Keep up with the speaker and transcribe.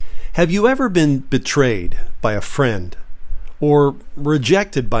Have you ever been betrayed by a friend or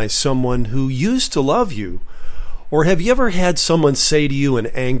rejected by someone who used to love you? Or have you ever had someone say to you in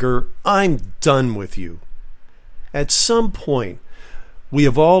anger, "I'm done with you"? At some point, we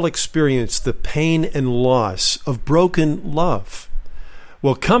have all experienced the pain and loss of broken love.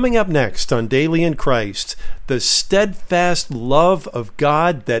 Well, coming up next on Daily in Christ, the steadfast love of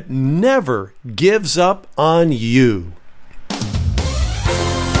God that never gives up on you.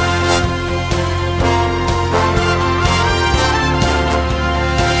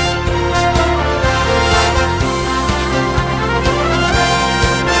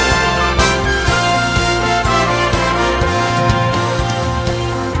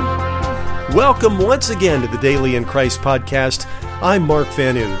 Welcome once again to the Daily in Christ podcast. I'm Mark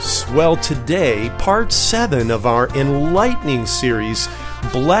Van Oos. Well, today, part 7 of our enlightening series,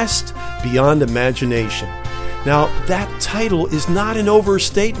 Blessed Beyond Imagination. Now, that title is not an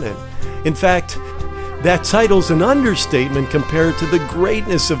overstatement. In fact, that title's an understatement compared to the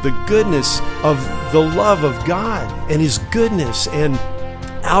greatness of the goodness of the love of God and His goodness, and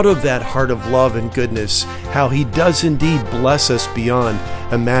out of that heart of love and goodness, how He does indeed bless us beyond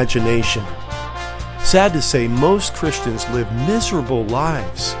imagination. Sad to say, most Christians live miserable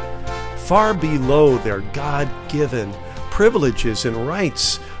lives, far below their God-given privileges and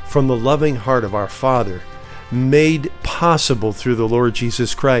rights from the loving heart of our Father, made possible through the Lord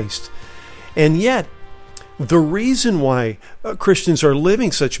Jesus Christ. And yet, the reason why Christians are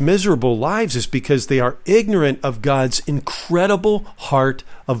living such miserable lives is because they are ignorant of God's incredible heart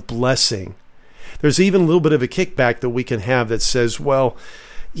of blessing. There's even a little bit of a kickback that we can have that says, well,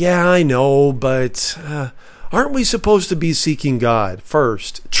 yeah, I know, but aren't we supposed to be seeking God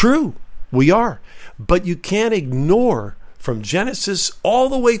first? True, we are. But you can't ignore from Genesis all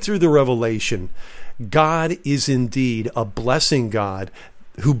the way through the Revelation, God is indeed a blessing God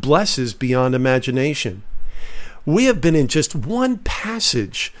who blesses beyond imagination. We have been in just one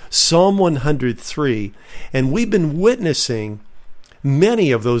passage, Psalm 103, and we've been witnessing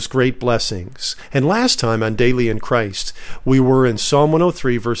many of those great blessings. And last time on Daily in Christ, we were in Psalm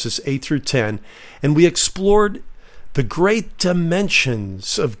 103, verses 8 through 10, and we explored the great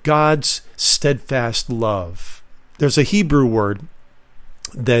dimensions of God's steadfast love. There's a Hebrew word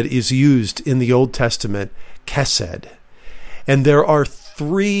that is used in the Old Testament, chesed. And there are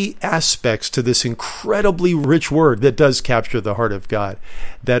 3 aspects to this incredibly rich word that does capture the heart of God,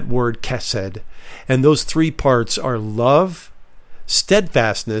 that word chesed. And those 3 parts are love,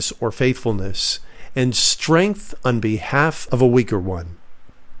 steadfastness or faithfulness, and strength on behalf of a weaker one.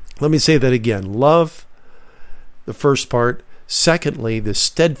 Let me say that again. Love, the first part. Secondly, the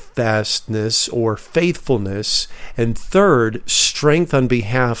steadfastness or faithfulness. And third, strength on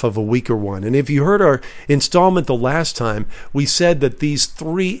behalf of a weaker one. And if you heard our installment the last time, we said that these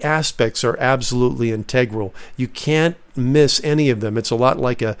 3 aspects are absolutely integral. You can't miss any of them. It's a lot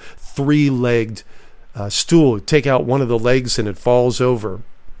like a 3-legged stool. Take out one of the legs and it falls over.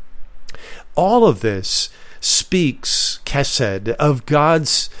 All of this speaks, chesed, of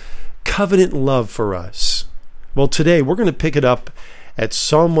God's covenant love for us. Well, today we're going to pick it up at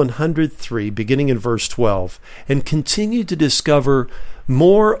Psalm 103, beginning in verse 12, and continue to discover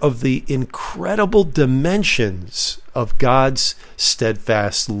more of the incredible dimensions of God's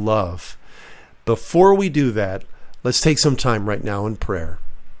steadfast love. Before we do that, let's take some time right now in prayer.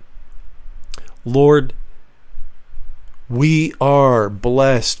 Lord, we are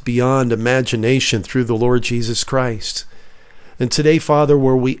blessed beyond imagination through the Lord Jesus Christ. And today, Father,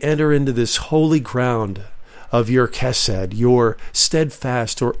 where we enter into this holy ground of your chesed, your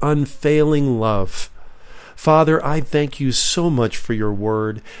steadfast or unfailing love, Father, I thank you so much for your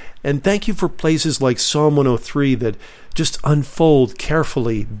word, and thank you for places like Psalm 103 that just unfold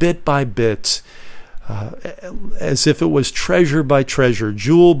carefully, bit by bit, as if it was treasure by treasure,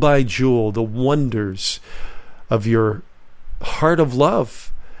 jewel by jewel, the wonders of your heart of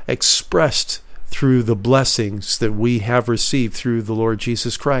love expressed through the blessings that we have received through the Lord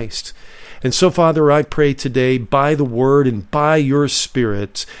Jesus Christ. And so, Father, I pray today by the Word and by your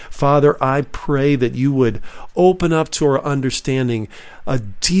Spirit, Father, I pray that you would open up to our understanding a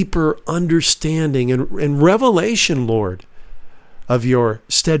deeper understanding and revelation, Lord, of your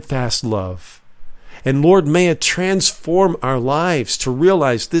steadfast love. And Lord, may it transform our lives to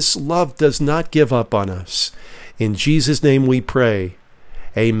realize this love does not give up on us. In Jesus' name we pray.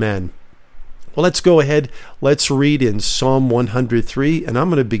 Amen. Well, let's go ahead. Let's read in Psalm 103, and I'm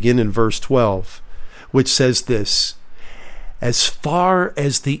going to begin in verse 12, which says this: As far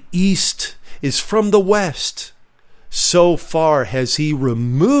as the east is from the west, so far has He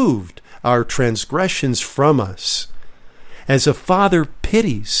removed our transgressions from us. As a father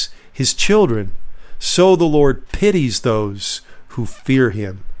pities his children, so the Lord pities those who fear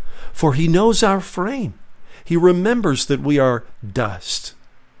him. For he knows our frame. He remembers that we are dust.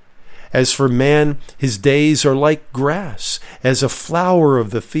 As for man, his days are like grass, as a flower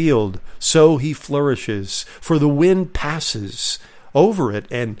of the field, so he flourishes. For the wind passes over it,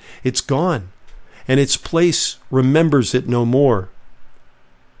 and it's gone, and its place remembers it no more.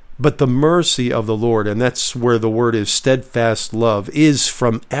 But the mercy of the Lord, and that's where the word is steadfast love, is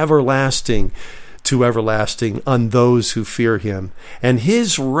from everlasting to everlasting on those who fear him, and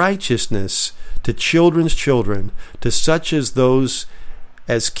his righteousness to children's children, to such as those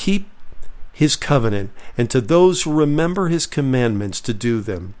as keep his covenant, and to those who remember his commandments to do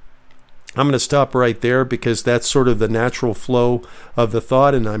them. I'm going to stop right there because that's sort of the natural flow of the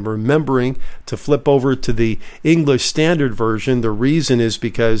thought, and I'm remembering to flip over to the English Standard Version. The reason is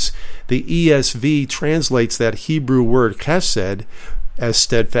because the ESV translates that Hebrew word chesed as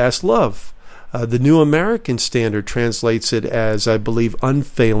steadfast love. The New American Standard translates it as, I believe,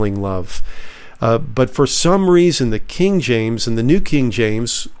 unfailing love. But for some reason, the King James and the New King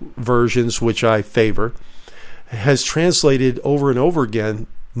James versions, which I favor, has translated over and over again,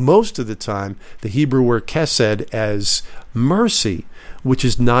 most of the time, the Hebrew word chesed as mercy, which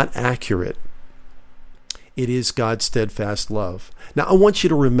is not accurate. It is God's steadfast love. Now, I want you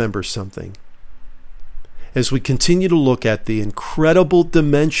to remember something. As we continue to look at the incredible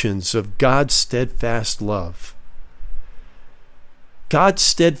dimensions of God's steadfast love, God's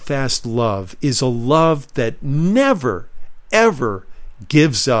steadfast love is a love that never, ever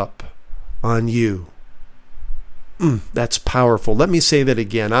gives up on you. That's powerful. Let me say that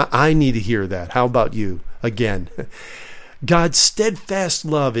again. I need to hear that. How about you? Again. God's steadfast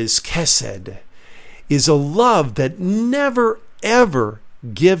love is chesed, is a love that never, ever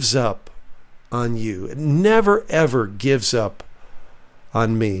gives up on you. It never, ever gives up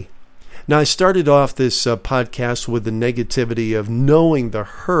on me. Now, I started off this podcast with the negativity of knowing the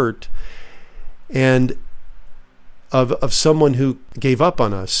hurt and of someone who gave up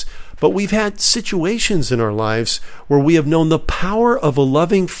on us. But we've had situations in our lives where we have known the power of a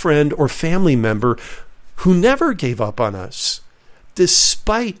loving friend or family member who never gave up on us,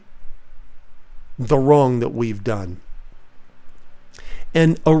 despite the wrong that we've done.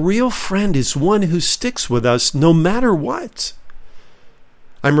 And a real friend is one who sticks with us no matter what.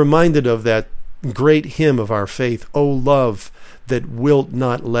 I'm reminded of that great hymn of our faith, O love that wilt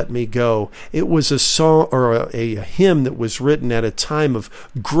not let me go. It was a song or a hymn that was written at a time of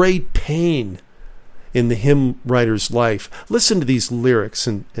great pain in the hymn writer's life. Listen to these lyrics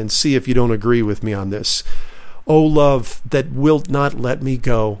and see if you don't agree with me on this. O love that wilt not let me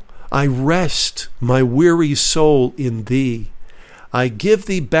go, I rest my weary soul in thee. I give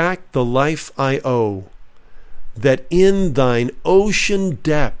thee back the life I owe, that in thine ocean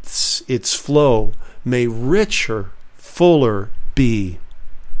depths its flow may richer, fuller be.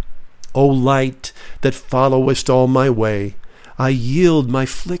 O light that followest all my way, I yield my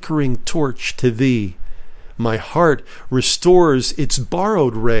flickering torch to thee. My heart restores its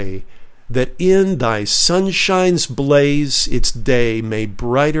borrowed ray, that in thy sunshine's blaze its day may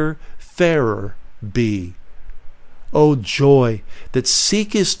brighter, fairer be. O joy that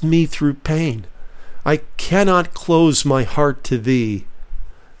seekest me through pain, I cannot close my heart to thee.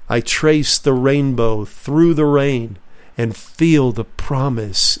 I trace the rainbow through the rain and feel the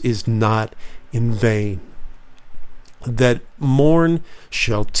promise is not in vain. That morn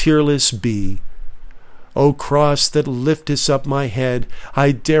shall tearless be. O cross that liftest up my head,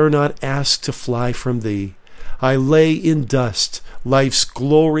 I dare not ask to fly from thee. I lay in dust, life's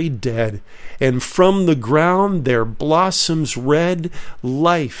glory dead, and from the ground there blossoms red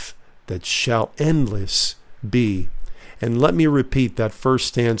life that shall endless be. And let me repeat that first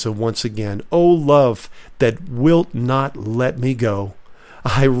stanza once again. O love that wilt not let me go,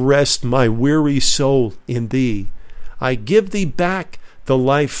 I rest my weary soul in thee. I give thee back the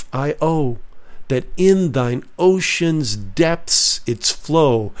life I owe, that in thine ocean's depths its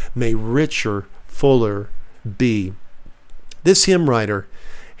flow may richer, fuller be. This hymn writer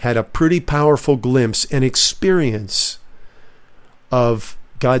had a pretty powerful glimpse and experience of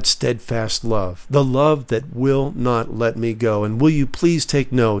God's steadfast love, the love that will not let me go. And will you please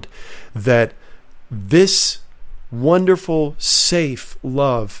take note that this wonderful, safe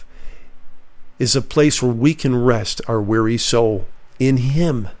love is a place where we can rest our weary soul in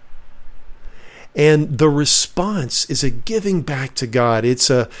Him. And the response is a giving back to God. It's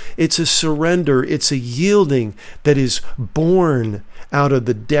a surrender. It's a yielding that is born out of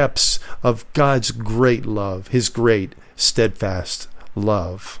the depths of God's great love, His great steadfast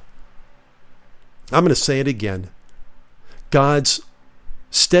love. I'm going to say it again. God's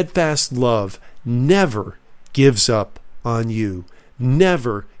steadfast love never gives up on you,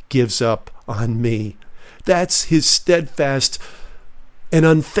 never gives up on me. That's his steadfast and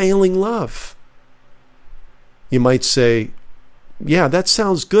unfailing love. You might say, yeah, that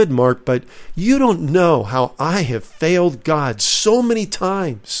sounds good, Mark, but you don't know how I have failed God so many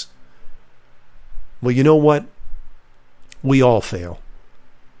times. Well, you know what? We all fail.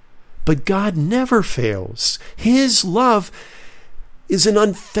 But God never fails. His love is an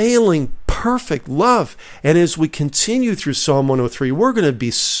unfailing, perfect love. And as we continue through Psalm 103, we're going to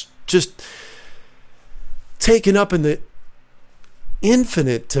be just taken up in the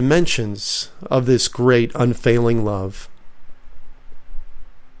infinite dimensions of this great, unfailing love.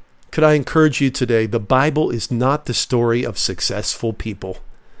 Could I encourage you today? The Bible is not the story of successful people.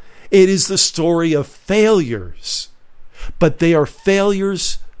 It is the story of failures. But they are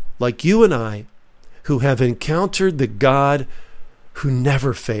failures like you and I who have encountered the God who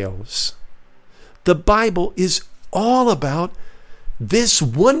never fails. The Bible is all about this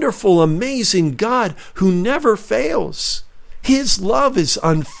wonderful, amazing God who never fails. His love is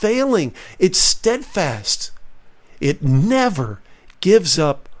unfailing. It's steadfast. It never gives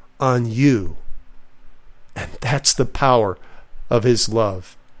up on you. And that's the power of his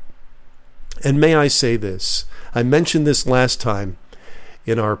love. And may I say this? I mentioned this last time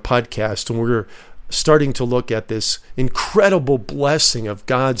in our podcast, and we're starting to look at this incredible blessing of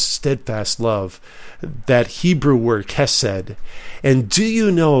God's steadfast love, that Hebrew word chesed. And do you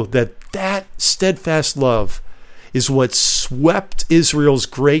know that that steadfast love is what swept Israel's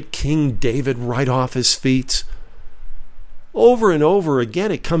great King David right off his feet? Over and over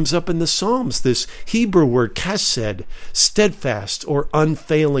again, it comes up in the Psalms, this Hebrew word, chesed, steadfast or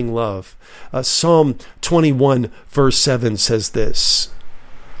unfailing love. Psalm 21, verse 7 says this,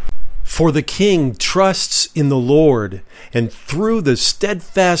 "For the king trusts in the Lord, and through the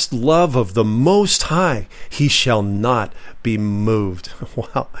steadfast love of the Most High, he shall not be moved."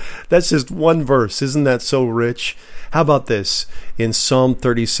 Wow, that's just one verse. Isn't that so rich? How about this? In Psalm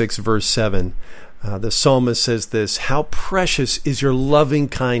 36, verse 7, the psalmist says this, "How precious is your loving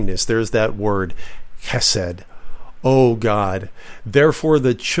kindness." There's that word, chesed. "O God, therefore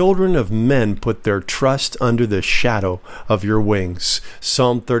the children of men put their trust under the shadow of your wings."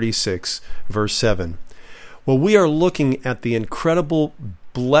 Psalm 36, verse 7. Well, we are looking at the incredible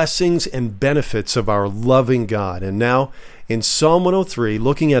blessings and benefits of our loving God. And now, in Psalm 103,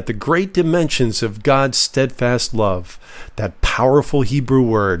 looking at the great dimensions of God's steadfast love, that powerful Hebrew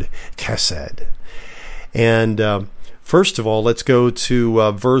word, chesed. And first of all, let's go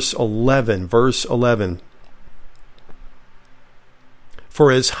to verse 11. Verse 11. "For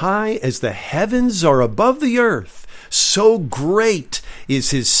as high as the heavens are above the earth, so great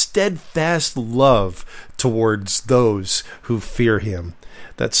is his steadfast love towards those who fear him."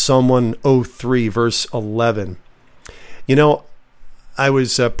 That's Psalm 103, verse 11. You know, I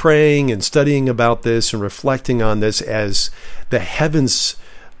was praying and studying about this and reflecting on this as the heavens,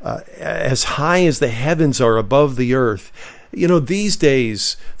 as high as the heavens are above the earth. You know, these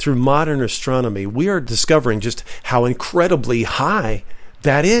days, through modern astronomy, we are discovering just how incredibly high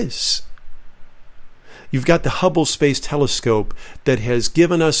that is. You've got the Hubble Space Telescope that has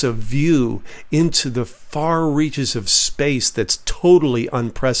given us a view into the far reaches of space that's totally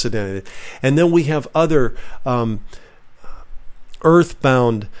unprecedented. And then we have other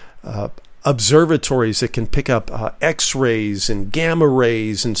earthbound observatories that can pick up X-rays and gamma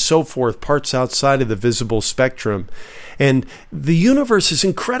rays and so forth, parts outside of the visible spectrum. And the universe is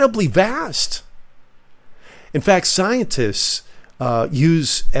incredibly vast. In fact, scientists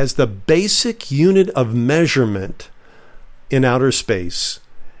use as the basic unit of measurement in outer space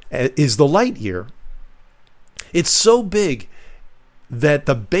is the light year. It's so big that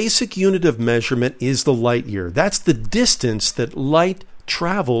the basic unit of measurement is the light year. That's the distance that light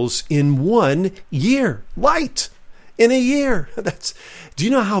travels in 1 year. Light in a year. Do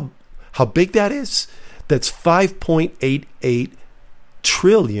you know how big that is? That's 5.88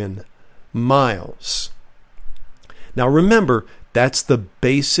 trillion miles. Now remember, that's the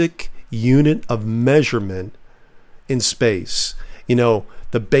basic unit of measurement in space. You know,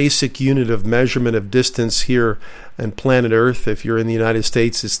 the basic unit of measurement of distance here on planet Earth, if you're in the United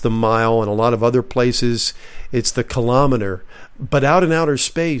States, it's the mile, and a lot of other places, it's the kilometer. But out in outer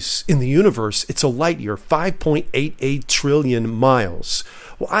space, in the universe, it's a light year, 5.88 trillion miles.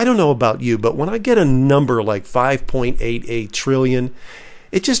 Well, I don't know about you, but when I get a number like 5.88 trillion,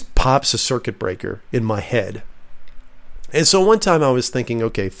 it just pops a circuit breaker in my head. And so one time I was thinking,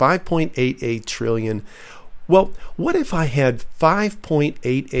 okay, 5.88 trillion. Well, what if I had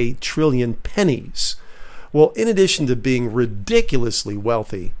 5.88 trillion pennies? Well, in addition to being ridiculously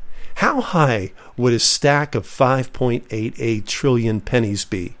wealthy, how high would a stack of 5.88 trillion pennies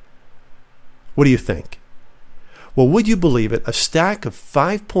be? What do you think? Well, would you believe it? A stack of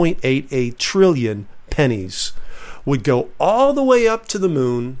 5.88 trillion pennies would go all the way up to the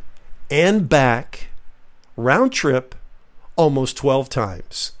moon and back, round trip, almost 12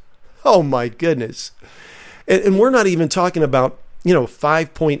 times. Oh my goodness. And we're not even talking about,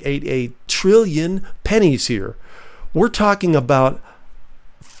 5.88 trillion pennies here. We're talking about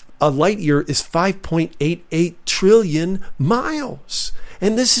a light year is 5.88 trillion miles.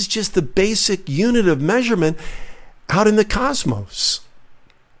 And this is just the basic unit of measurement out in the cosmos.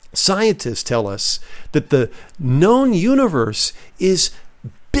 Scientists tell us that the known universe is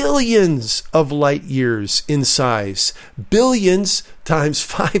billions of light years in size. Billions times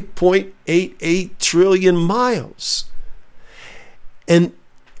 5.88 trillion miles. And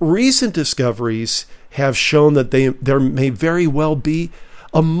recent discoveries have shown that there may very well be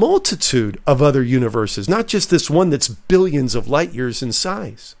a multitude of other universes, not just this one that's billions of light years in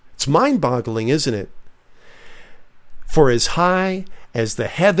size. It's mind-boggling, isn't it? For as high as the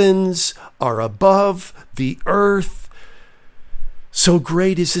heavens are above the earth, so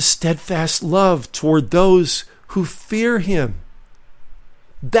great is his steadfast love toward those who fear him.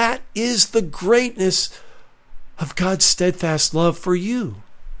 That is the greatness of God's steadfast love for you.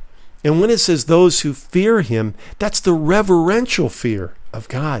 And when it says those who fear him, that's the reverential fear of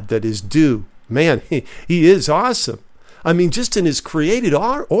God that is due. Man, he is awesome. I mean, just in his created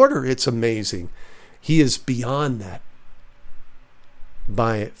order, it's amazing. He is beyond that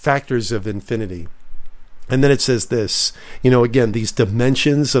by factors of infinity. And then it says this, again, these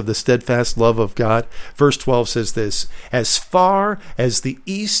dimensions of the steadfast love of God. Verse 12 says this, as far as the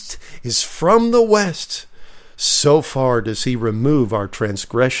east is from the west, so far does he remove our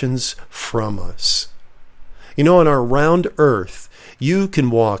transgressions from us. On our round earth, you can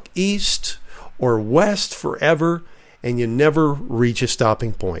walk east or west forever, and you never reach a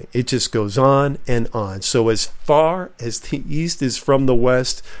stopping point. It just goes on and on. So as far as the east is from the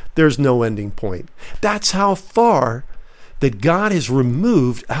west, there's no ending point. That's how far that God has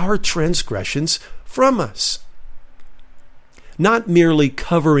removed our transgressions from us. Not merely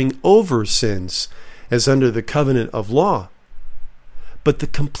covering over sins as under the covenant of law, but the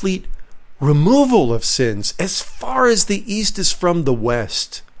complete removal of sins as far as the east is from the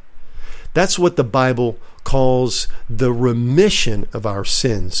west. That's what the Bible calls the remission of our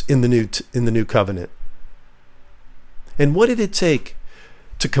sins in the new covenant. And what did it take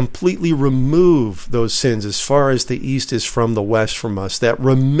to completely remove those sins as far as the east is from the west from us? That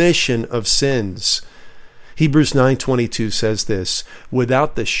remission of sins. Hebrews 9:22 says this,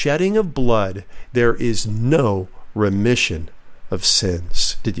 without the shedding of blood, there is no remission of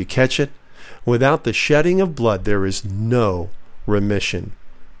sins. Did you catch it? Without the shedding of blood, there is no remission.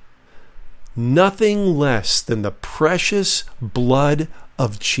 Nothing less than the precious blood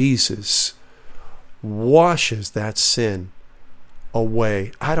of Jesus washes that sin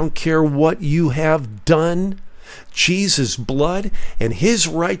away. I don't care what you have done. Jesus' blood and his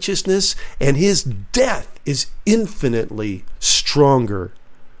righteousness and his death is infinitely stronger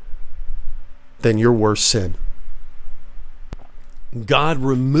than your worst sin. God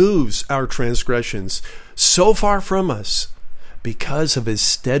removes our transgressions so far from us because of his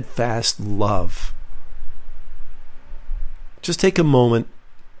steadfast love. Just take a moment,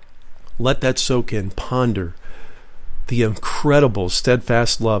 let that soak in, ponder the incredible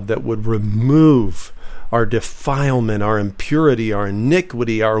steadfast love that would remove our defilement, our impurity, our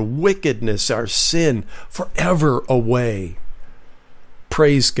iniquity, our wickedness, our sin forever away.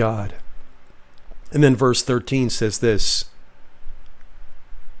 Praise God. And then verse 13 says this,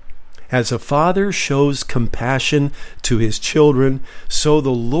 as a father shows compassion to his children, so the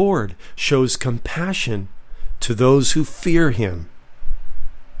Lord shows compassion to those who fear him.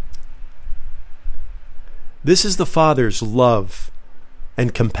 This is the Father's love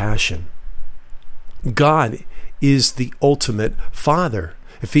and compassion. God is the ultimate Father.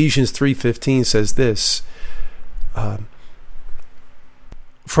 Ephesians 3:15 says this,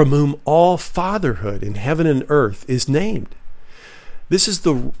 from whom all fatherhood in heaven and earth is named. This is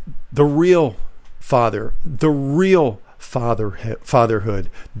the real Father, the real fatherhood,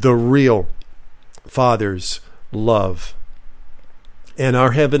 the real Father's love. And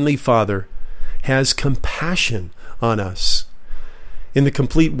our Heavenly Father has compassion on us. In the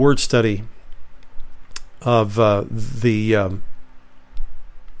complete word study of in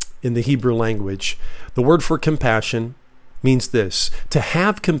the Hebrew language, the word for compassion means this: to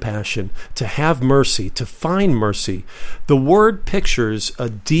have compassion, to have mercy, to find mercy. The word pictures a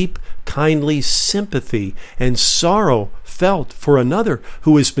deep, kindly sympathy and sorrow felt for another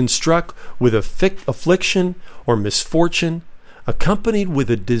who has been struck with affliction or misfortune, accompanied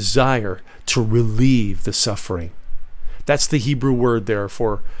with a desire to relieve the suffering. That's the Hebrew word there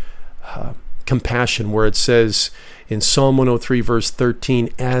for compassion, where it says in Psalm 103, verse 13,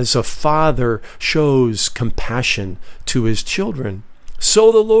 as a father shows compassion to his children,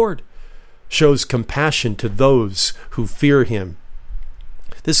 so the Lord shows compassion to those who fear him.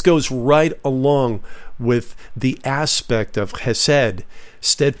 This goes right along with the aspect of chesed,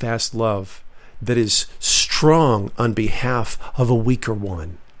 steadfast love, that is strong on behalf of a weaker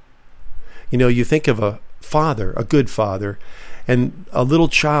one. You know, you think of a father, a good father, and a little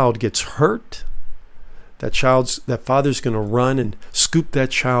child gets hurt. That father's going to run and scoop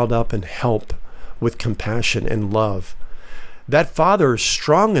that child up and help with compassion and love. That father is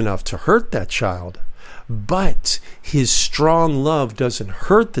strong enough to hurt that child, but his strong love doesn't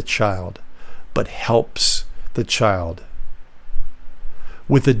hurt the child, but helps the child.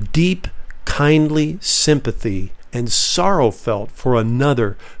 With a deep, kindly sympathy and sorrow felt for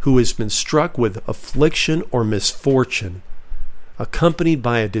another who has been struck with affliction or misfortune, accompanied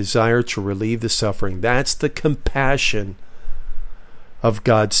by a desire to relieve the suffering. That's the compassion of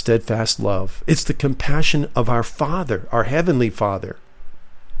God's steadfast love. It's the compassion of our Father, our Heavenly Father.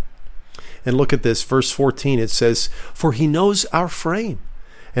 And look at this, verse 14, it says, for he knows our frame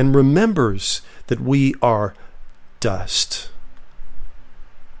and remembers that we are dust.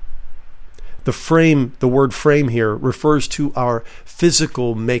 The word frame here refers to our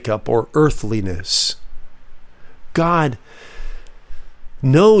physical makeup or earthliness. God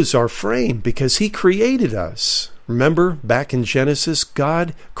knows our frame because he created us. Remember, back in Genesis,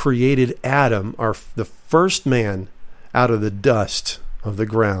 God created Adam, the first man, out of the dust of the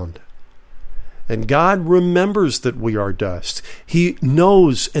ground. And God remembers that we are dust. He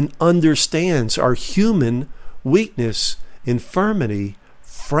knows and understands our human weakness, infirmity,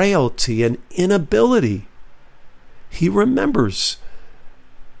 frailty, and inability. He remembers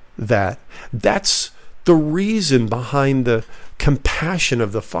that. That's the reason behind the compassion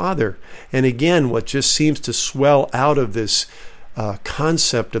of the Father. And again, what just seems to swell out of this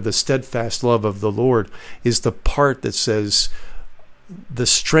concept of the steadfast love of the Lord is the part that says, the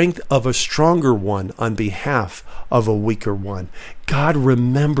strength of a stronger one on behalf of a weaker one. God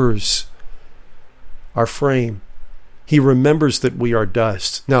remembers our frame. He remembers that we are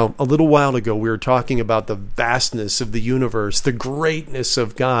dust. Now, a little while ago, we were talking about the vastness of the universe, the greatness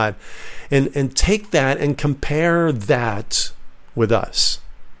of God, and take that and compare that with us.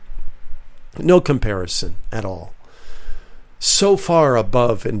 No comparison at all. So far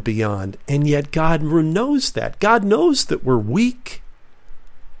above and beyond, and yet God knows that. God knows that we're weak.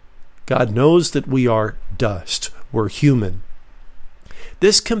 God knows that we are dust. We're human.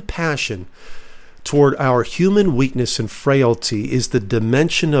 This compassion toward our human weakness and frailty is the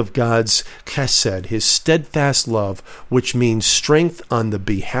dimension of God's chesed, his steadfast love, which means strength on the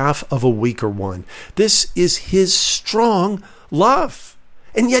behalf of a weaker one. This is his strong love,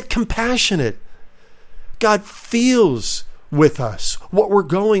 and yet compassionate. God feels with us what we're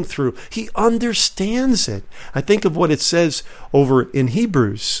going through. He understands it. I think of what it says over in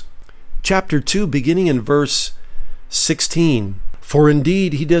Hebrews chapter 2, beginning in verse 16. For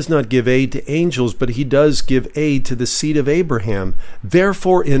indeed he does not give aid to angels, but he does give aid to the seed of Abraham.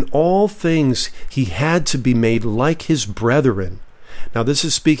 Therefore in all things he had to be made like his brethren. Now this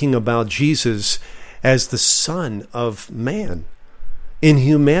is speaking about Jesus as the Son of Man in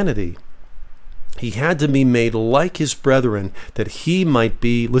humanity. He had to be made like his brethren that he might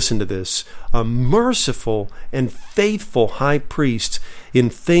be, listen to this, a merciful and faithful high priest in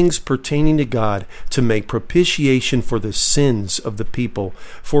things pertaining to God, to make propitiation for the sins of the people.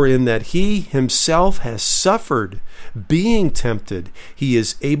 For in that he himself has suffered, being tempted, he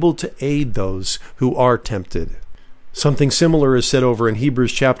is able to aid those who are tempted. Something similar is said over in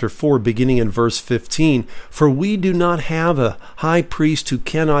Hebrews chapter 4, beginning in verse 15. For we do not have a high priest who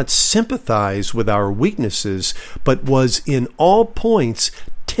cannot sympathize with our weaknesses, but was in all points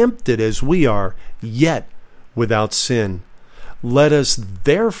tempted as we are, yet without sin. Let us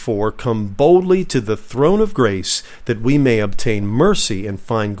therefore come boldly to the throne of grace, that we may obtain mercy and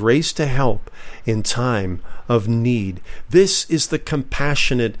find grace to help in time of need. This is the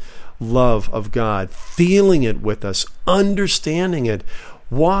compassionate love of God, feeling it with us, understanding it.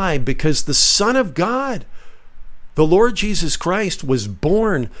 Why? Because the Son of God, the Lord Jesus Christ, was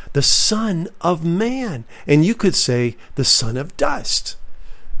born the Son of Man. And you could say the son of dust,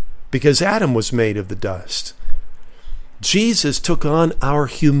 because Adam was made of the dust. Jesus took on our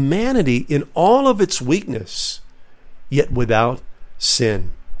humanity in all of its weakness, yet without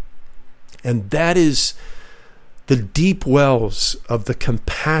sin. And that is the deep wells of the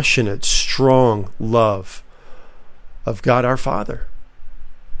compassionate, strong love of God our Father.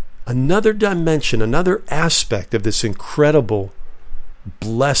 Another dimension, another aspect of this incredible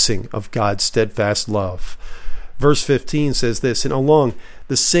blessing of God's steadfast love. Verse 15 says this, and along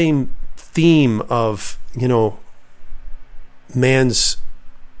the same theme of, man's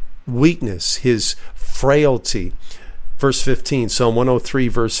weakness, his frailty. Verse 15, Psalm 103,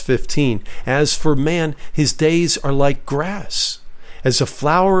 verse 15. As for man, his days are like grass. As a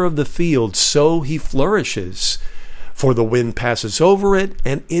flower of the field, so he flourishes. For the wind passes over it,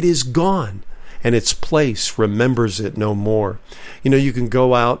 and it is gone, and its place remembers it no more. You can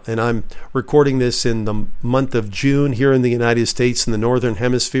go out, and I'm recording this in the month of June here in the United States in the Northern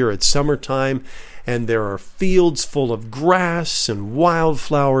Hemisphere. It's summertime, and there are fields full of grass and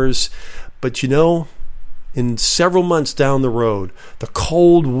wildflowers. But in several months down the road, the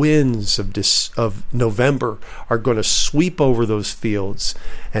cold winds of November are going to sweep over those fields,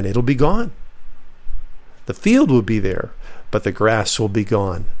 and it'll be gone. The field will be there, but the grass will be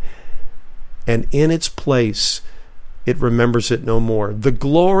gone. And in its place, it remembers it no more. The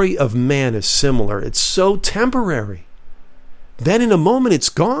glory of man is similar. It's so temporary. Then in a moment, it's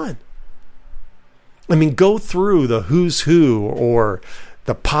gone. Go through the who's who or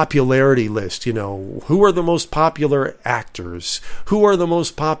the popularity list. Who are the most popular actors? Who are the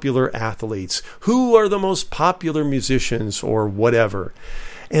most popular athletes? Who are the most popular musicians or whatever?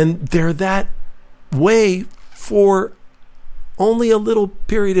 And they're that way for only a little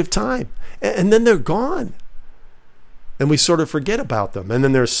period of time. And then they're gone. And we sort of forget about them. And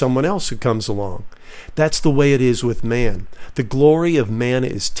then there's someone else who comes along. That's the way it is with man. The glory of man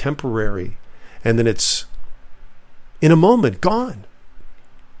is temporary. And then it's, in a moment, gone.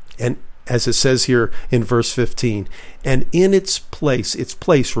 And as it says here in verse 15, and in its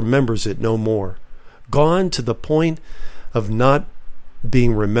place remembers it no more. Gone to the point of not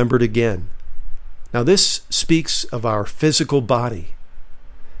being remembered again. Now this speaks of our physical body.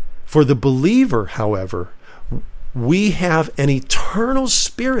 For the believer, however, we have an eternal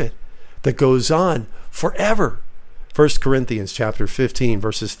spirit that goes on forever. 1 Corinthians chapter 15,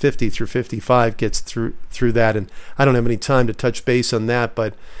 verses 50 through 55 gets through that, and I don't have any time to touch base on that,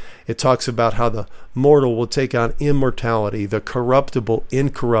 but it talks about how the mortal will take on immortality, the corruptible,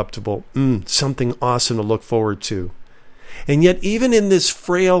 incorruptible. Something awesome to look forward to. And yet, even in this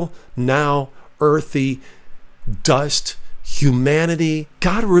frail, now earthy dust, humanity,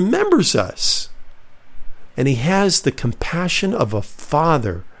 God remembers us. And He has the compassion of a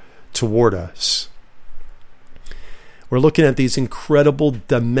father toward us. We're looking at these incredible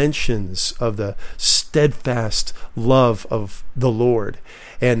dimensions of the steadfast love of the Lord.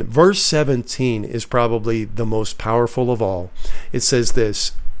 And verse 17 is probably the most powerful of all. It says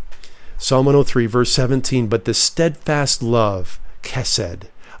this, Psalm 103, verse 17, but the steadfast love, chesed,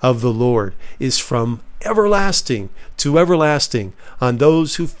 of the Lord is from everlasting to everlasting on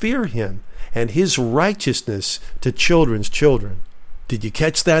those who fear Him, and His righteousness to children's children. Did you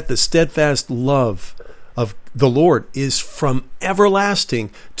catch that? The steadfast love of the Lord is from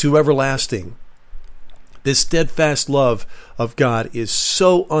everlasting to everlasting. This steadfast love of God is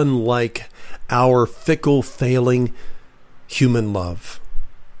so unlike our fickle, failing human love.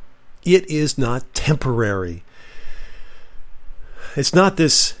 It is not temporary. It's not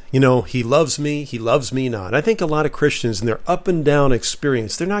this, He loves me not. I think a lot of Christians in their up and down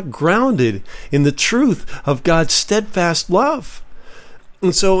experience, they're not grounded in the truth of God's steadfast love.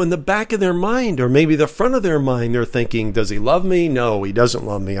 And so in the back of their mind, or maybe the front of their mind, they're thinking, does He love me? No, He doesn't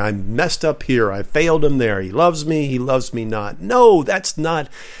love me. I messed up here. I failed Him there. He loves me not. No, that's not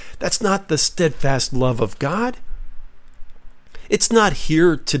the steadfast love of God. It's not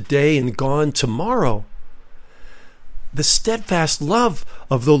here today and gone tomorrow. The steadfast love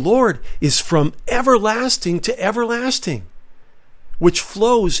of the Lord is from everlasting to everlasting, which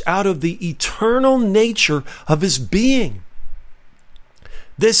flows out of the eternal nature of His being.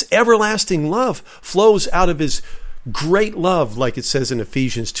 This everlasting love flows out of His great love, like it says in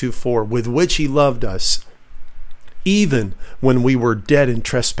Ephesians 2:4, with which He loved us, even when we were dead in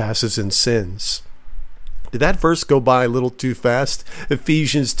trespasses and sins. Did that verse go by a little too fast?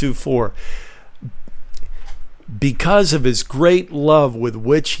 Ephesians 2:4. Because of His great love with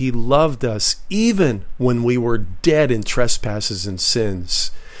which He loved us, even when we were dead in trespasses and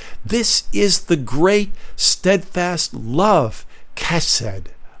sins. This is the great steadfast love, chesed,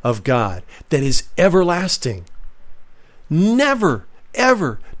 of God that is everlasting. Never,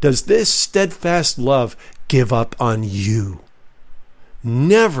 ever does this steadfast love give up on you.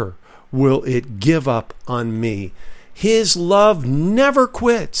 Never will it give up on me. His love never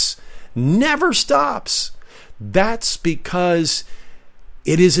quits, never stops. That's because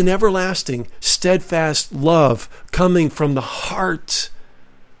it is an everlasting, steadfast love coming from the heart,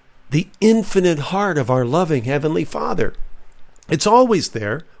 the infinite heart of our loving Heavenly Father. It's always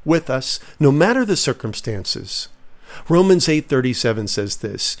there with us, no matter the circumstances. Romans 8:37 says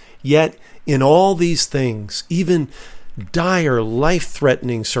this, "Yet in all these things, even dire,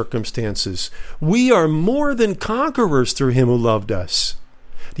 life-threatening circumstances, we are more than conquerors through him who loved us."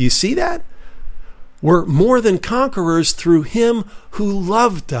 Do you see that? We're more than conquerors through him who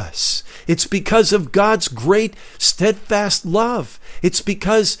loved us. It's because of God's great, steadfast love. It's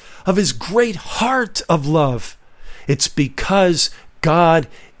because of his great heart of love. It's because God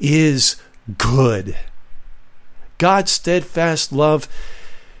is good. God's steadfast love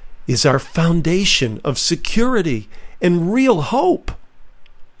is our foundation of security and real hope.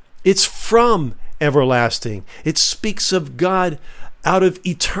 It's from everlasting. It speaks of God out of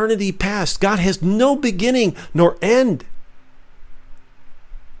eternity past. God has no beginning nor end.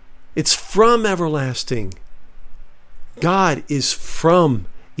 It's from everlasting. God is from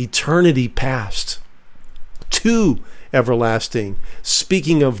eternity past to everlasting,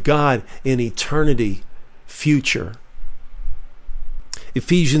 speaking of God in eternity future.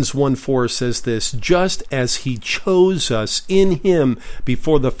 Ephesians 1:4 says this, "Just as he chose us in him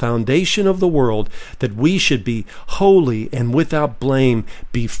before the foundation of the world, that we should be holy and without blame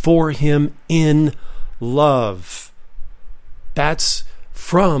before him in love." That's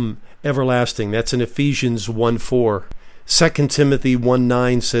from everlasting. That's in Ephesians 1:4. 2 Timothy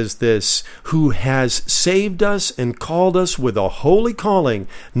 1:9 says this, "Who has saved us and called us with a holy calling,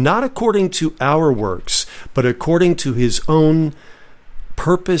 not according to our works, but according to his own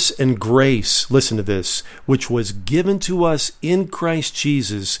purpose and grace," listen to this, "which was given to us in Christ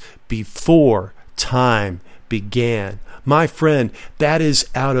Jesus before time began." My friend, that is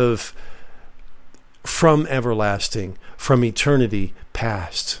from everlasting, from eternity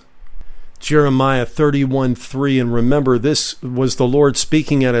past. Jeremiah 31:3, and remember, this was the Lord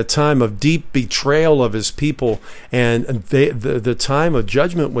speaking at a time of deep betrayal of his people, and the time of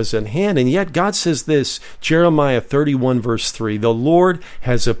judgment was at hand. And yet God says this, Jeremiah 31:3, "The Lord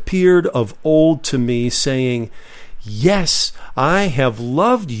has appeared of old to me, saying, Yes, I have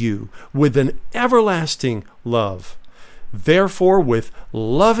loved you with an everlasting love. Therefore, with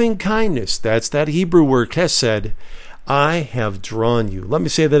loving kindness," that's that Hebrew word, chesed, "I have drawn you." Let me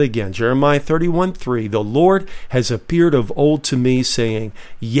say that again. Jeremiah 31:3, "The Lord has appeared of old to me, saying,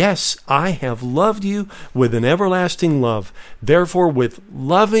 Yes, I have loved you with an everlasting love. Therefore, with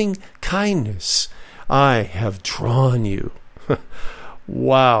loving kindness, I have drawn you."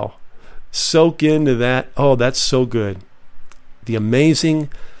 Wow. Soak into that. Oh, that's so good. The amazing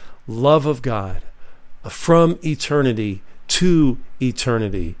love of God from eternity to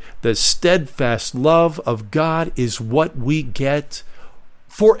eternity. The steadfast love of God is what we get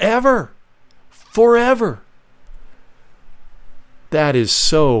forever. Forever. That's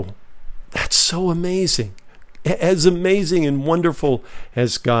so amazing. As amazing and wonderful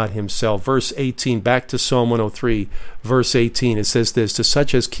as God himself. Verse 18, back to Psalm 103, verse 18, it says this, "To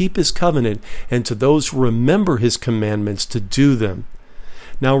such as keep his covenant, and to those who remember his commandments to do them."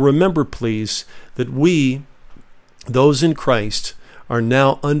 Now remember, please, that we, those in Christ, are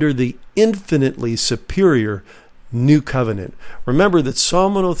now under the infinitely superior new covenant. Remember that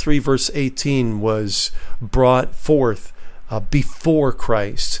Psalm 103 verse 18 was brought forth before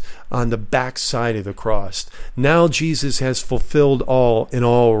Christ on the backside of the cross. Now Jesus has fulfilled all in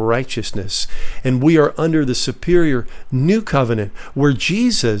all righteousness, and we are under the superior new covenant where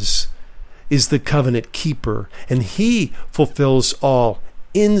Jesus is the covenant keeper, and he fulfills all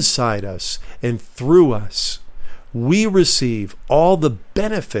inside us and through us. We receive all the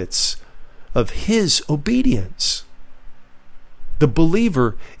benefits of his obedience. The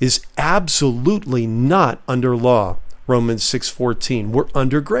believer is absolutely not under law. Romans 6:14. We're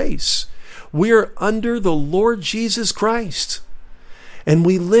under grace. We are under the Lord Jesus Christ. And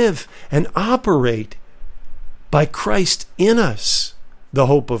we live and operate by Christ in us, the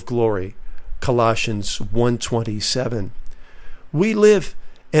hope of glory. Colossians 1:27. We live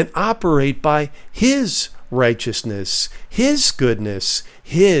and operate by his righteousness, his goodness,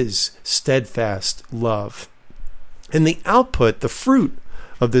 his steadfast love. And the output, the fruit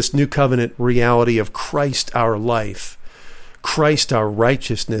of this new covenant reality of Christ our life, Christ our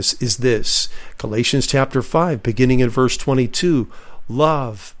righteousness, is this. Galatians chapter 5, beginning in verse 22,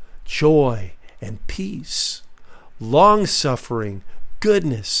 love, joy, and peace, long-suffering,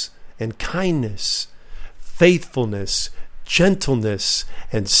 goodness, and kindness, faithfulness, gentleness,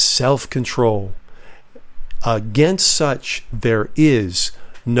 and self-control. Against such there is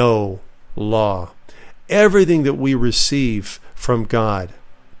no law. Everything that we receive from God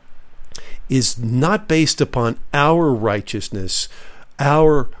is not based upon our righteousness,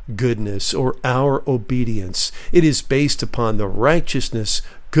 our goodness, or our obedience. It is based upon the righteousness,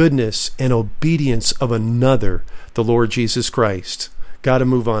 goodness, and obedience of another, the Lord Jesus Christ. Got to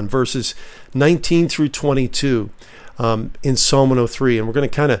move on. Verses 19 through 22 in Psalm 103. And we're going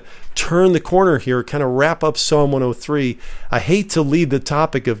to kind of turn the corner here, kind of wrap up Psalm 103. I hate to leave the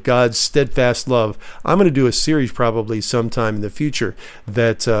topic of God's steadfast love. I'm going to do a series probably sometime in the future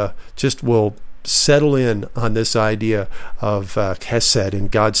that just will settle in on this idea of Hesed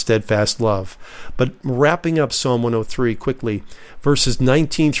and God's steadfast love. But wrapping up Psalm 103 quickly, verses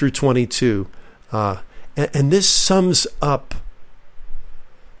 19 through 22. And this sums up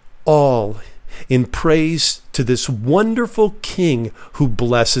all in praise to this wonderful King who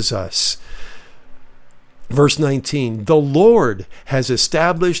blesses us. Verse 19, the Lord has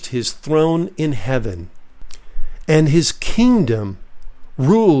established his throne in heaven, and his kingdom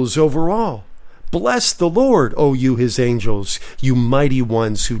rules over all. Bless the Lord, O you his angels, you mighty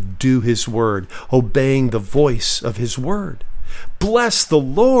ones who do his word, obeying the voice of his word. Bless the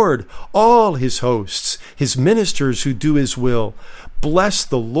Lord, all his hosts, his ministers who do his will. Bless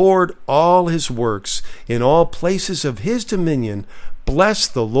the Lord, all his works, in all places of his dominion. Bless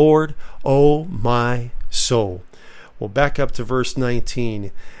the Lord, O my soul. We'll back up to verse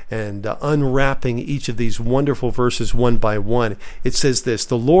 19 and unwrapping each of these wonderful verses one by one. It says this,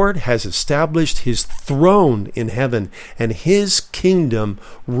 the Lord has established his throne in heaven, and his kingdom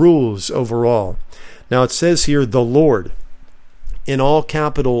rules over all. Now it says here, the Lord, in all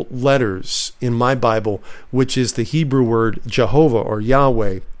capital letters in my Bible, which is the Hebrew word Jehovah or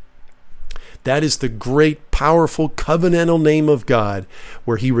Yahweh. That is the great, powerful, covenantal name of God,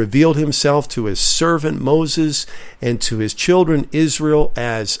 where he revealed himself to his servant Moses and to his children Israel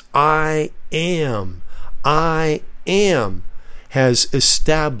as I am, has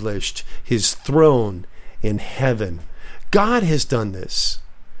established his throne in heaven. God has done this.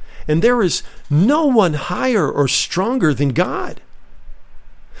 And there is no one higher or stronger than God.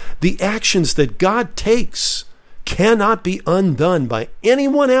 The actions that God takes cannot be undone by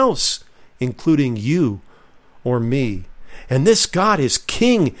anyone else, including you or me. And this God is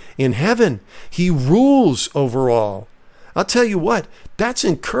king in heaven. He rules over all. I'll tell you what, that's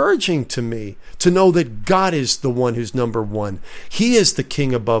encouraging to me to know that God is the one who's number one. He is the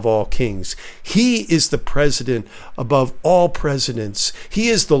king above all kings. He is the president above all presidents. He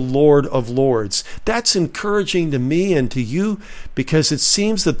is the Lord of lords. That's encouraging to me and to you because it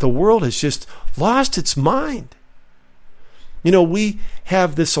seems that the world has just lost its mind. You know, we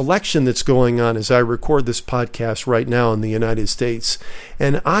have this election that's going on as I record this podcast right now in the United States.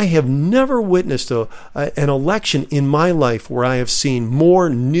 And I have never witnessed an election in my life where I have seen more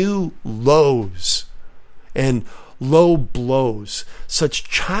new lows and low blows, such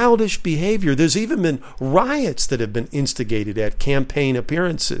childish behavior. There's even been riots that have been instigated at campaign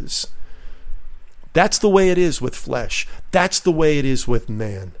appearances. That's the way it is with flesh. That's the way it is with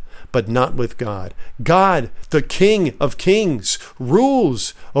man. But not with God. God, the King of Kings,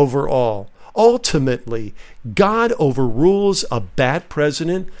 rules over all. Ultimately, God overrules a bad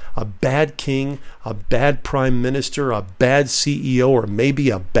president, a bad king, a bad prime minister, a bad CEO, or maybe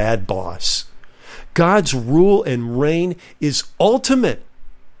a bad boss. God's rule and reign is ultimate,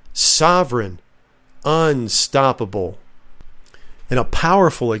 sovereign, unstoppable. And a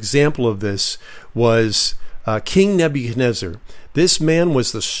powerful example of this was King Nebuchadnezzar. This man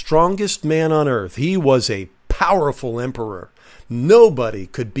was the strongest man on earth. He was a powerful emperor. Nobody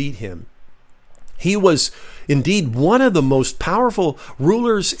could beat him. He was indeed one of the most powerful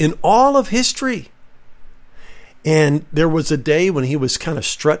rulers in all of history. And there was a day when he was kind of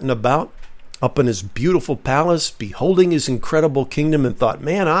strutting about up in his beautiful palace, beholding his incredible kingdom, and thought,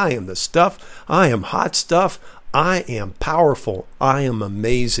 man, I am the stuff. I am hot stuff. I am powerful. I am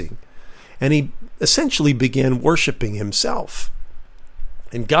amazing. And he essentially began worshiping himself.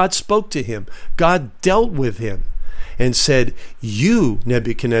 And God spoke to him. God dealt with him and said, you,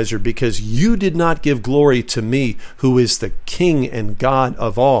 Nebuchadnezzar, because you did not give glory to me, who is the King and God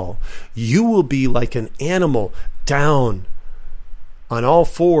of all, you will be like an animal down on all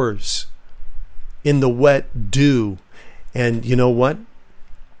fours in the wet dew. And you know what?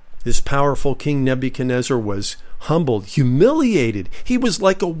 This powerful King Nebuchadnezzar was humbled, humiliated. He was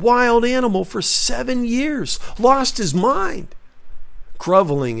like a wild animal for 7 years, lost his mind,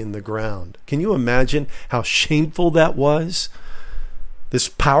 groveling in the ground. Can you imagine how shameful that was? this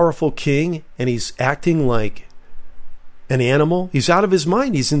powerful king, and he's acting like an animal. He's out of his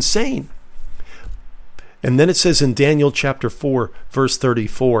mind. He's insane. And then it says in Daniel chapter 4, verse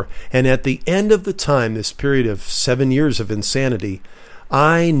 34, and at the end of the time, this period of 7 years of insanity,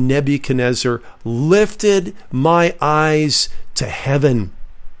 I, Nebuchadnezzar, lifted my eyes to heaven.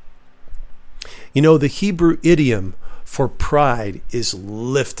 You know, the Hebrew idiom for pride is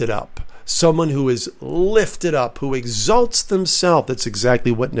lifted up. Someone who is lifted up, who exalts themselves. That's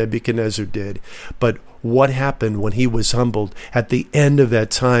exactly what Nebuchadnezzar did. But what happened when he was humbled at the end of that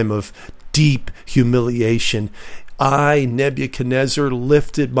time of deep humiliation? I, Nebuchadnezzar,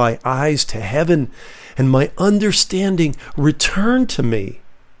 lifted my eyes to heaven, and my understanding returned to me.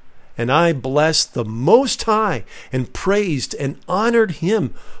 And I blessed the Most High and praised and honored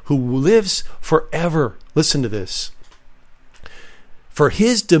him who lives forever. Listen to this. For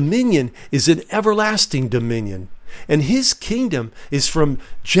his dominion is an everlasting dominion, and his kingdom is from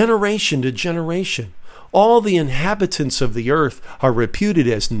generation to generation. All the inhabitants of the earth are reputed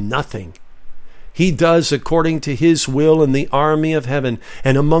as nothing. He does according to his will in the army of heaven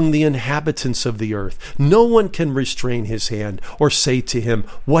and among the inhabitants of the earth. No one can restrain his hand or say to him,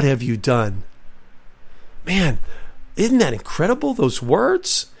 what have you done? Man, isn't that incredible, those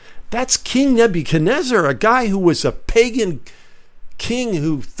words? That's King Nebuchadnezzar, a guy who was a pagan king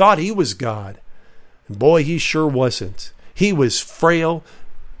who thought he was God. And boy, he sure wasn't. He was frail,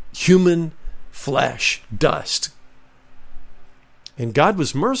 human flesh, dust. And God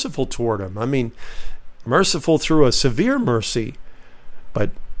was merciful toward him. I mean, merciful through a severe mercy.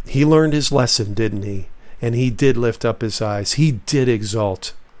 But he learned his lesson, didn't he? And he did lift up his eyes. He did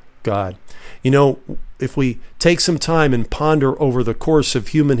exalt God. You know, if we take some time and ponder over the course of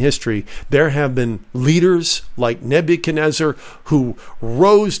human history, there have been leaders like Nebuchadnezzar who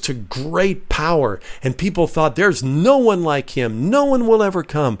rose to great power, and people thought there's no one like him. No one will ever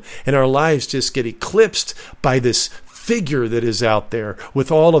come. And our lives just get eclipsed by this figure that is out there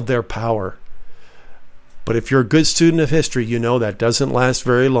with all of their power. But if you're a good student of history, you know that doesn't last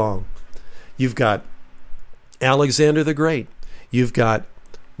very long. You've got Alexander the Great. You've got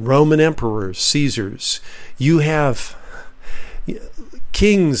Roman emperors, Caesars. You have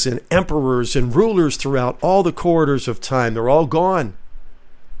kings and emperors and rulers throughout all the corridors of time. They're all gone.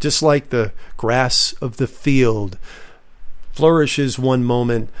 Just like the grass of the field flourishes one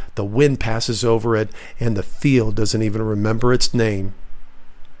moment, the wind passes over it, and the field doesn't even remember its name.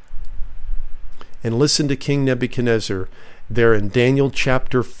 And listen to King Nebuchadnezzar there in Daniel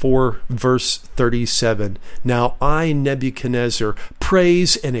chapter 4, verse 37. Now I, Nebuchadnezzar,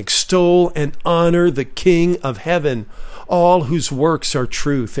 praise and extol and honor the King of heaven, all whose works are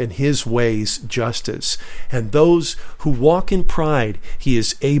truth and his ways justice. And those who walk in pride he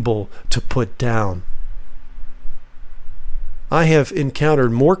is able to put down. I have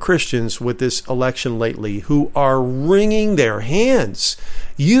encountered more Christians with this election lately who are wringing their hands.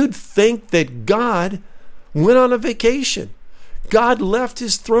 You'd think that God went on a vacation. God left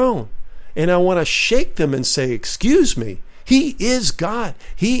his throne. And I want to shake them and say, excuse me, he is God.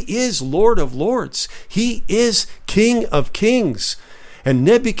 He is Lord of lords. He is King of kings. And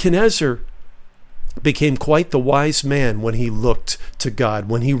Nebuchadnezzar became quite the wise man when he looked to God,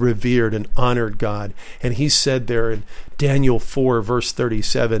 when he revered and honored God. And he said there in Daniel 4, verse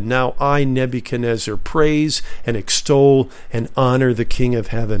 37, Now I, Nebuchadnezzar, praise and extol and honor the King of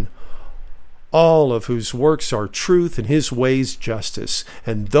heaven, all of whose works are truth and his ways justice.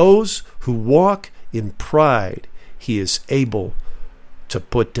 And those who walk in pride he is able to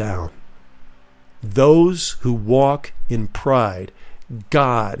put down. Those who walk in pride,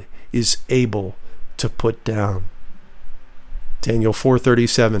 God is able to put down. Daniel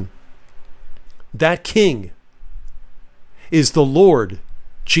 4:37. That king is the Lord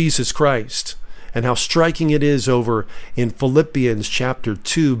Jesus Christ. And how striking it is over in Philippians chapter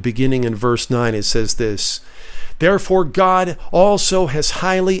 2, beginning in verse 9, it says this, Therefore God also has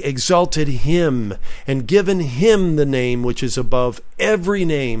highly exalted him and given him the name which is above every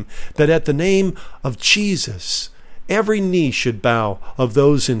name, that at the name of Jesus every knee should bow, of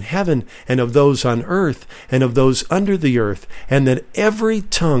those in heaven and of those on earth and of those under the earth, and that every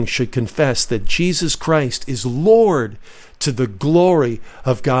tongue should confess that Jesus Christ is Lord, to the glory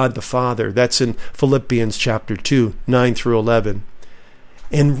of God the Father. That's in Philippians chapter 2, 9 through 11.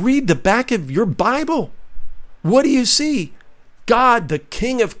 And read the back of your Bible. What do you see? God, the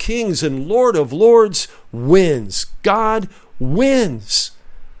King of kings and Lord of lords, wins. God wins.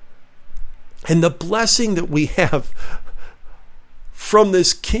 And the blessing that we have from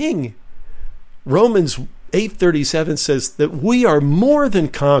this King, Romans 8:37 says that we are more than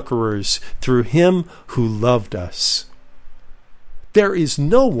conquerors through him who loved us. There is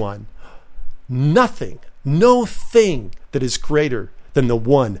no one, nothing, no thing that is greater than the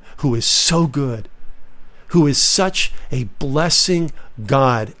one who is so good, who is such a blessing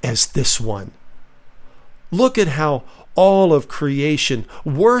God as this one. Look at how all of creation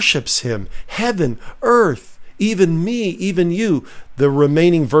worships him, heaven, earth, even me, even you. The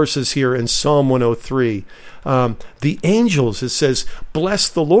remaining verses here in Psalm 103. The angels, it says, bless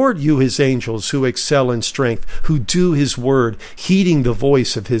the Lord, you his angels who excel in strength, who do his word, heeding the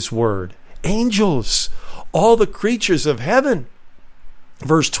voice of his word. Angels, all the creatures of heaven.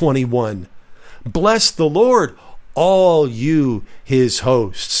 Verse 21, bless the Lord, all you his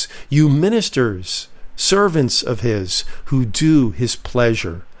hosts, you ministers, servants of his who do his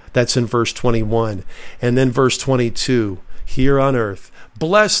pleasure. That's in verse 21. And then verse 22, here on earth,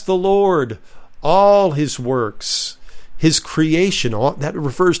 bless the Lord, all his works, his creation. That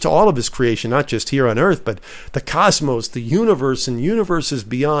refers to all of his creation, not just here on earth, but the cosmos, the universe, and universes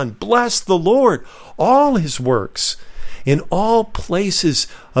beyond. Bless the Lord, all his works. In all places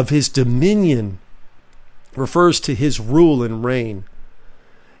of his dominion, refers to his rule and reign.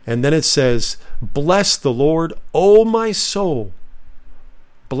 And then it says, bless the Lord, O my soul.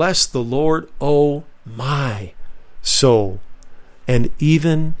 Bless the Lord, O my soul, and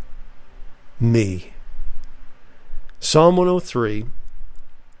even me. Psalm 103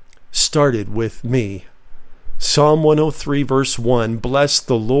 started with me. Psalm 103 verse 1, bless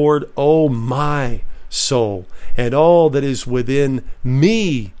the Lord, O my soul, and all that is within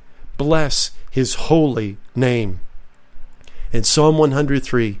me, bless his holy name. And Psalm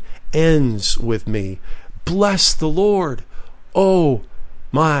 103 ends with me, bless the Lord, O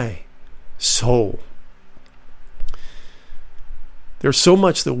my soul. There's so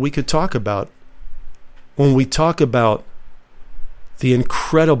much that we could talk about when we talk about the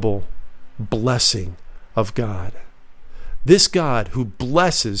incredible blessing of God. This God who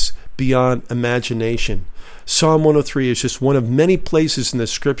blesses beyond imagination. Psalm 103 is just one of many places in the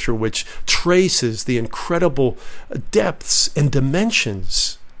scripture which traces the incredible depths and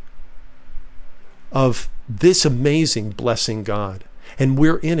dimensions of this amazing blessing God. And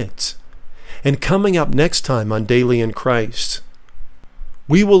we're in it. And coming up next time on Daily in Christ,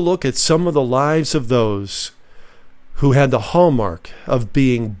 we will look at some of the lives of those who had the hallmark of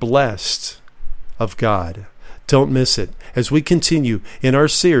being blessed of God. Don't miss it as we continue in our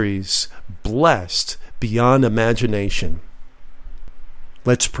series, Blessed Beyond Imagination.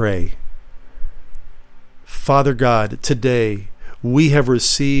 Let's pray. Father God, today we have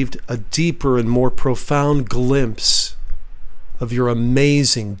received a deeper and more profound glimpse of your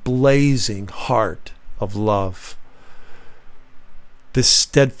amazing, blazing heart of love. This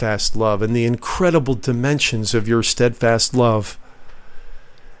steadfast love and the incredible dimensions of your steadfast love.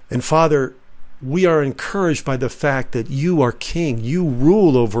 And Father, we are encouraged by the fact that you are King. You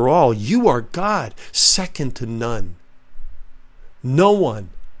rule over all. You are God, second to none. No one.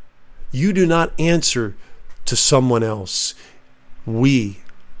 You do not answer to someone else. We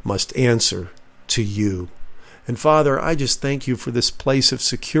must answer to you. And Father, I just thank you for this place of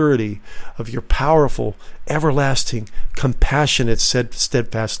security, of your powerful, everlasting, compassionate,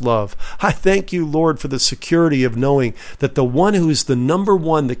 steadfast love. I thank you, Lord, for the security of knowing that the one who is the number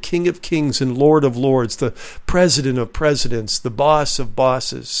one, the King of kings and Lord of lords, the president of presidents, the boss of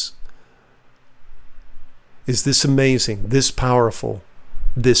bosses, is this amazing, this powerful,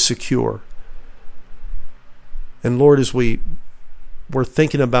 this secure. And Lord, as we're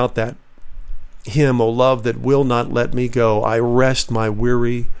thinking about that hymn, O love that will not let me go, I rest my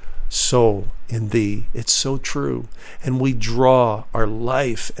weary soul in thee. It's so true. And we draw our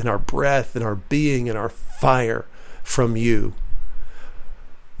life and our breath and our being and our fire from you.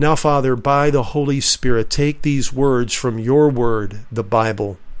 Now, Father, by the Holy Spirit, take these words from your word, the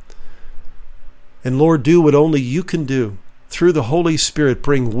Bible. And Lord, do what only you can do. Through the Holy Spirit,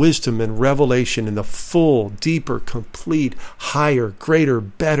 bring wisdom and revelation in the full, deeper, complete, higher, greater,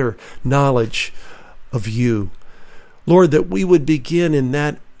 better knowledge of you. Lord, that we would begin in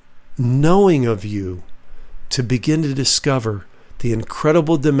that knowing of you to begin to discover the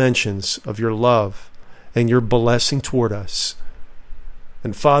incredible dimensions of your love and your blessing toward us.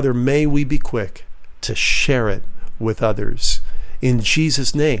 And Father, may we be quick to share it with others. In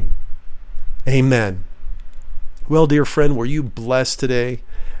Jesus' name, amen. Well, dear friend, were you blessed today?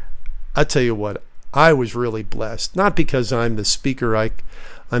 I tell you what, I was really blessed. Not because I'm the speaker.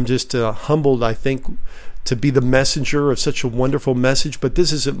 I'm just humbled, I think, to be the messenger of such a wonderful message. But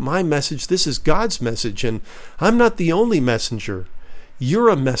this isn't my message. This is God's message. And I'm not the only messenger. You're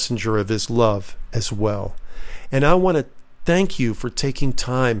a messenger of his love as well. And I want to thank you for taking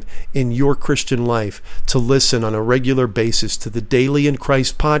time in your Christian life to listen on a regular basis to the Daily in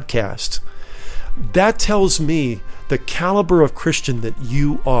Christ podcast. That tells me the caliber of Christian that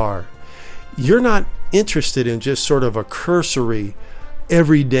you are. You're not interested in just sort of a cursory,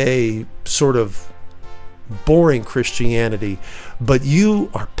 everyday, sort of boring Christianity, but you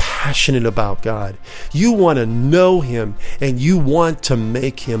are passionate about God. You want to know Him, and you want to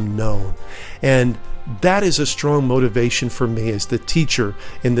make Him known. And that is a strong motivation for me as the teacher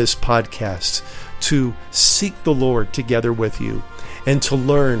in this podcast, to seek the Lord together with you and to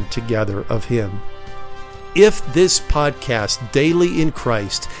learn together of Him. If this podcast, Daily in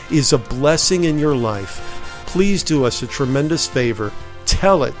Christ, is a blessing in your life, please do us a tremendous favor.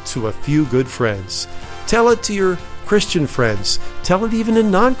 Tell it to a few good friends. Tell it to your Christian friends. Tell it even to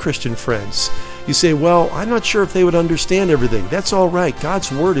non-Christian friends. You say, well, I'm not sure if they would understand everything. That's all right.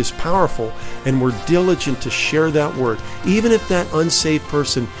 God's Word is powerful, and we're diligent to share that Word. Even if that unsaved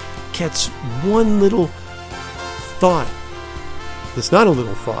person gets one little thought. It's not a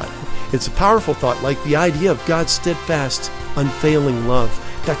little thought. It's a powerful thought, like the idea of God's steadfast, unfailing love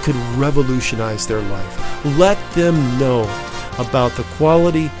that could revolutionize their life. Let them know about the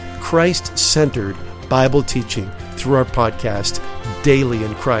quality, Christ-centered Bible teaching through our podcast, Daily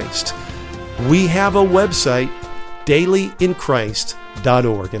in Christ. We have a website,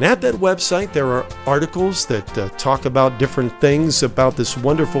 dailyinchrist.org. And at that website, there are articles that talk about different things about this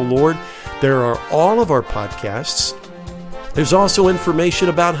wonderful Lord. There are all of our podcasts. There's also information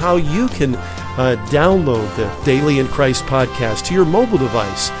about how you can download the Daily in Christ podcast to your mobile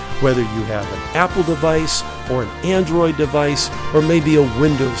device, whether you have an Apple device or an Android device or maybe a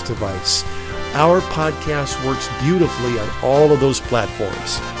Windows device. Our podcast works beautifully on all of those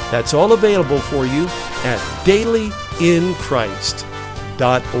platforms. That's all available for you at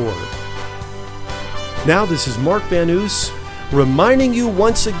dailyinchrist.org. Now, this is Mark Van Oos reminding you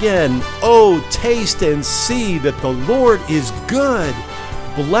once again, oh, taste and see that the Lord is good.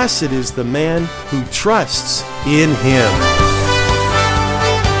 Blessed is the man who trusts in Him.